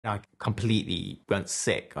I completely went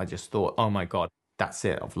sick. I just thought, oh my God, that's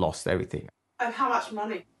it. I've lost everything. And how much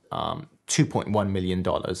money? $2.1 million.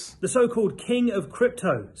 The so-called king of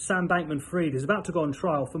crypto, Sam Bankman-Fried, is about to go on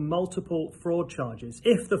trial for multiple fraud charges.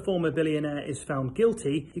 If the former billionaire is found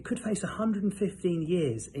guilty, he could face 115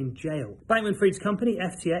 years in jail. Bankman-Fried's company,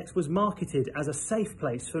 FTX, was marketed as a safe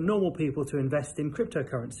place for normal people to invest in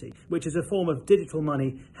cryptocurrency, which is a form of digital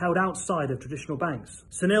money held outside of traditional banks.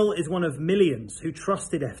 Sunil is one of millions who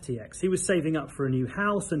trusted FTX. He was saving up for a new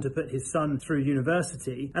house and to put his son through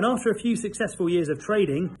university. And after a few successful years of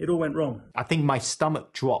trading, it all went wrong. I think my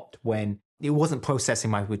stomach dropped when it wasn't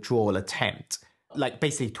processing my withdrawal attempt. Like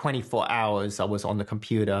basically 24 hours I was on the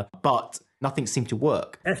computer, but nothing seemed to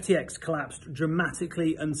work. FTX collapsed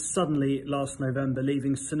dramatically and suddenly last November,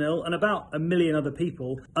 leaving Sunil and about 1 million other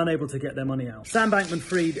people unable to get their money out. Sam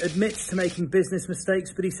Bankman-Fried admits to making business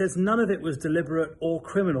mistakes, but he says none of it was deliberate or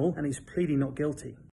criminal, and he's pleading not guilty.